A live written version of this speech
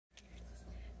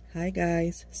Hi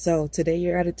guys, so today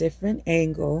you're at a different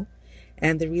angle,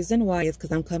 and the reason why is because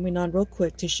I'm coming on real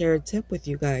quick to share a tip with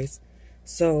you guys.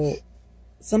 So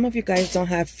some of you guys don't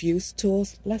have fuse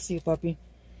tools. Bless you, puppy.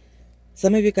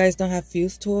 Some of you guys don't have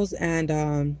fuse tools,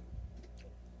 and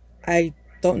I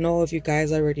don't know if you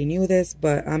guys already knew this,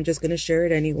 but I'm just gonna share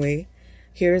it anyway.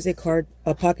 Here is a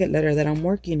pocket letter that I'm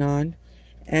working on,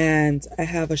 and I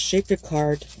have a shaker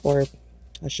card or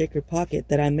a shaker pocket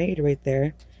that I made right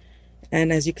there.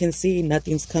 And as you can see,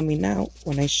 nothing's coming out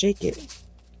when I shake it.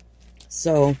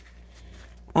 So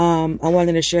I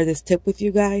wanted to share this tip with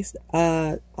you guys.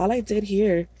 All I did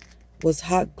here was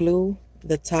hot glue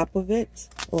the top of it.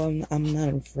 Well, I'm not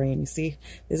in frame. You see,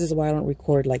 this is why I don't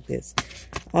record like this.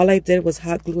 All I did was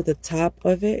hot glue the top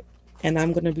of it, and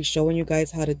I'm going to be showing you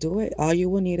guys how to do it. All you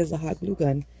will need is a hot glue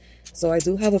gun. So I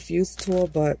do have a fuse tool,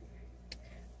 but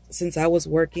since I was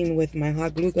working with my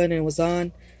hot glue gun and it was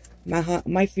on,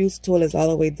 my fuse tool is all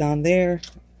the way down there.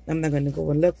 I'm not going to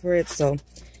go and look for it. So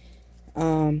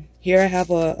here I have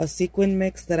a sequin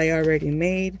mix that I already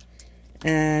made,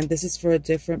 and this is for a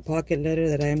different pocket letter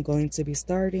that I am going to be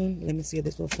starting. Let me see if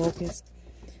this will focus.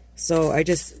 So I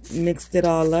just mixed it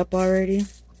all up already.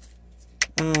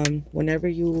 Whenever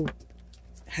you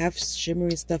have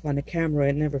shimmery stuff on the camera,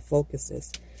 it never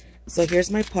focuses. So here's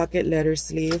my pocket letter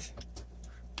sleeve.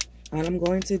 All I'm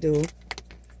going to do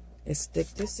is stick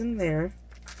this in there,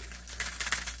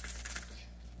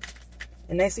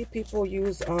 and I see people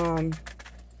use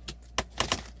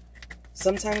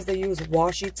sometimes they use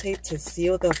washi tape to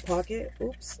seal the pocket.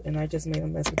 Oops, and I just made a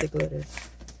mess with the glitter.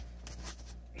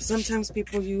 Sometimes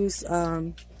people use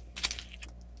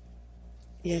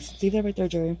yes, leave that right there,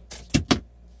 Jerry.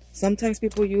 Sometimes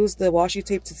people use the washi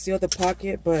tape to seal the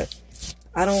pocket, but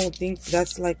I don't think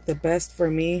that's like the best for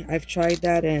me. I've tried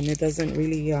that and it doesn't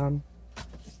really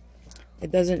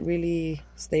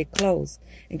stay closed.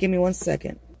 And give me 1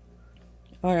 second.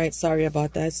 All right, sorry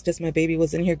about that. It's just my baby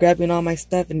was in here grabbing all my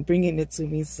stuff and bringing it to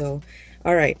me. So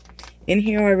all right, in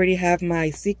here I already have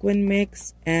my sequin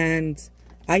mix, and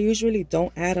I usually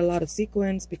don't add a lot of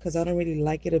sequins because I don't really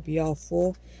like it to be all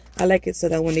full. I like it so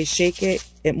that when they shake it,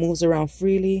 it moves around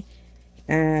freely.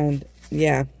 And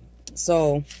yeah,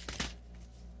 so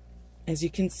as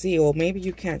you can see, or maybe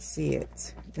you can't see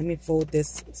it, let me fold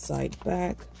this side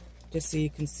back just so you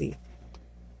can see.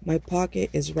 My pocket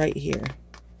is right here.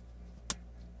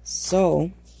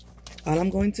 So all I'm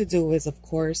going to do is, of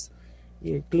course,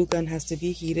 your glue gun has to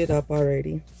be heated up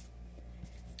already.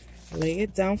 Lay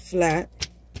it down flat,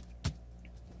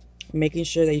 making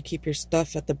sure that you keep your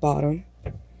stuff at the bottom.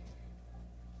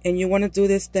 And you want to do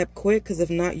this step quick, because if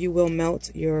not, you will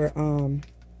melt your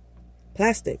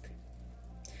plastic.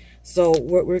 So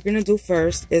what we're going to do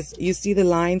first is, you see the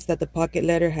lines that the pocket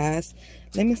letter has.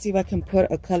 Let me see if I can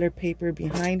put a colored paper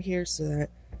behind here so that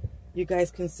you guys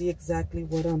can see exactly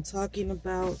what I'm talking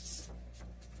about.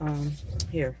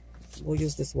 Here, we'll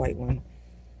use this white one.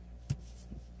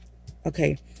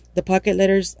 Okay, the pocket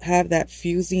letters have that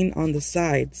fusing on the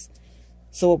sides.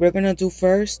 So what we're going to do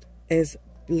first is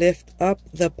lift up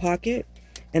the pocket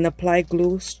and apply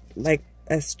glue like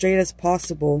as straight as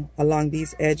possible along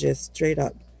these edges, straight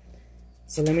up.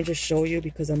 So let me just show you,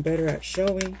 because I'm better at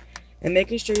showing. And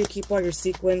making sure you keep all your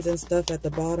sequins and stuff at the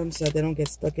bottom so they don't get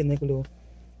stuck in the glue.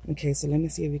 Okay, so let me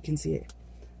see if you can see it.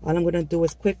 All I'm going to do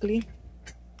is quickly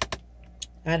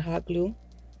add hot glue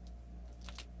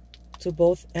to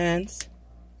both ends.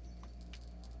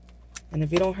 And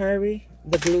if you don't hurry,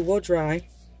 the glue will dry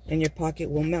and your pocket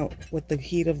will melt with the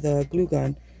heat of the glue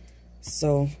gun.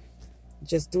 So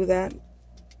just do that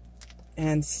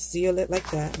and seal it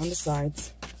like that on the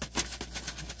sides.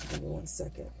 Give me 1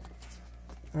 second.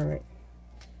 All right.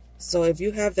 So if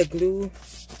you have the glue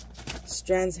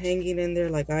strands hanging in there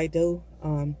like I do,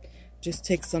 just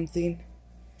take something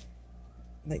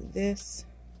like this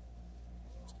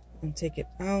and take it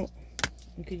out.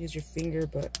 You could use your finger,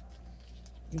 but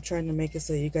I'm trying to make it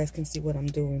so you guys can see what I'm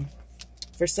doing.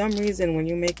 For some reason, when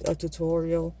you make a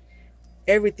tutorial,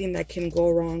 everything that can go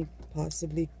wrong,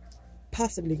 possibly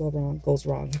go wrong, goes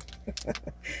wrong.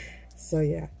 So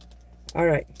yeah. All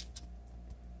right.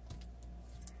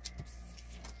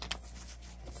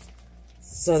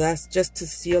 So that's just to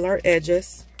seal our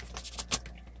edges.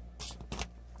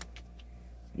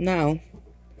 Now,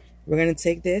 we're going to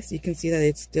take this. You can see that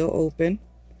it's still open.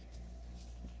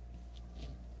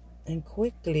 And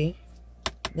quickly,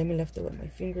 let me lift it with my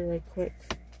finger right quick.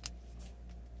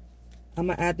 I'm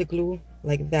going to add the glue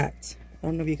like that. I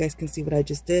don't know if you guys can see what I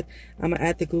just did. I'm going to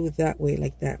add the glue that way,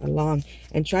 like that, along.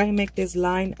 And try and make this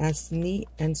line as neat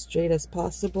and straight as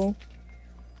possible.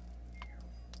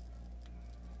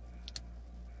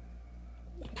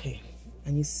 Okay,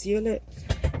 and you seal it.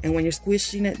 And when you're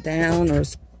squishing it down or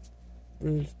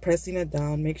pressing it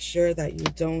down, make sure that you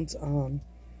don't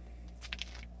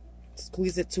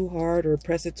squeeze it too hard or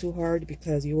press it too hard,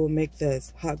 because you will make the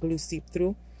hot glue seep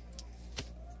through.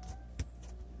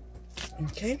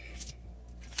 Okay.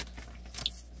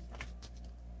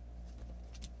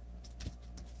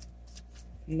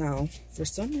 Now, for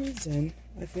some reason,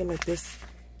 I feel like this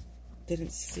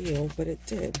didn't seal, but it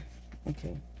did.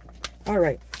 Okay. All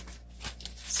right.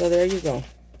 So there you go.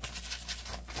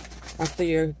 After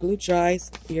your glue dries,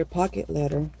 your pocket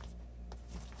letter,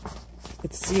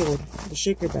 it's sealed, the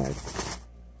shaker bag.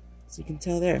 So you can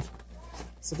tell there.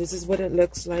 So this is what it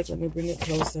looks like. Let me bring it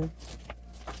closer.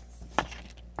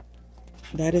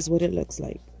 That is what it looks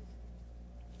like.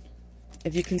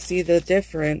 If you can see the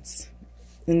difference,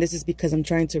 and this is because I'm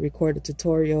trying to record a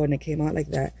tutorial and it came out like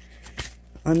that.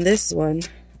 On this one,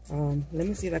 let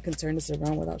me see if I can turn this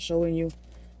around without showing you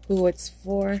who it's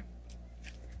for.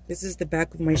 This is the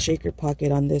back of my shaker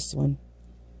pocket on this one.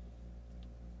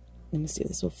 Let me see if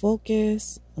this will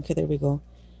focus. Okay, there we go.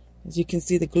 As you can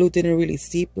see, the glue didn't really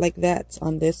seep like that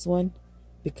on this one,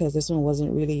 because this one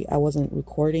wasn't really, I wasn't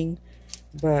recording.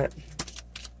 But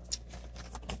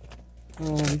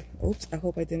oops, I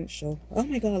hope I didn't show. Oh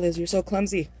my god, Liz, you're so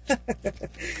clumsy.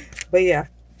 But yeah,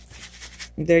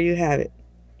 there you have it,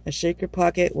 a shaker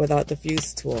pocket without the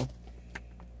fuse tool.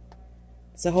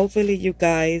 So hopefully you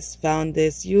guys found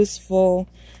this useful.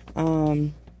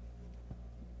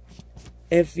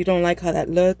 If you don't like how that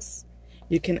looks,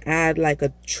 you can add like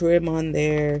a trim on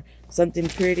there, something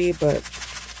pretty. But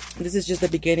this is just the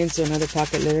beginning to another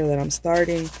pocket letter that I'm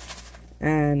starting,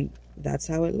 and that's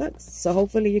how it looks. So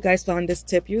hopefully you guys found this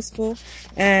tip useful,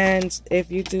 and if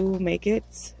you do make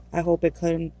it, I hope it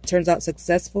turns out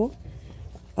successful.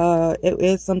 It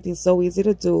is something so easy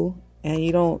to do, and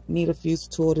you don't need a fuse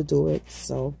tool to do it.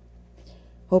 So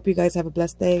hope you guys have a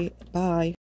blessed day. Bye.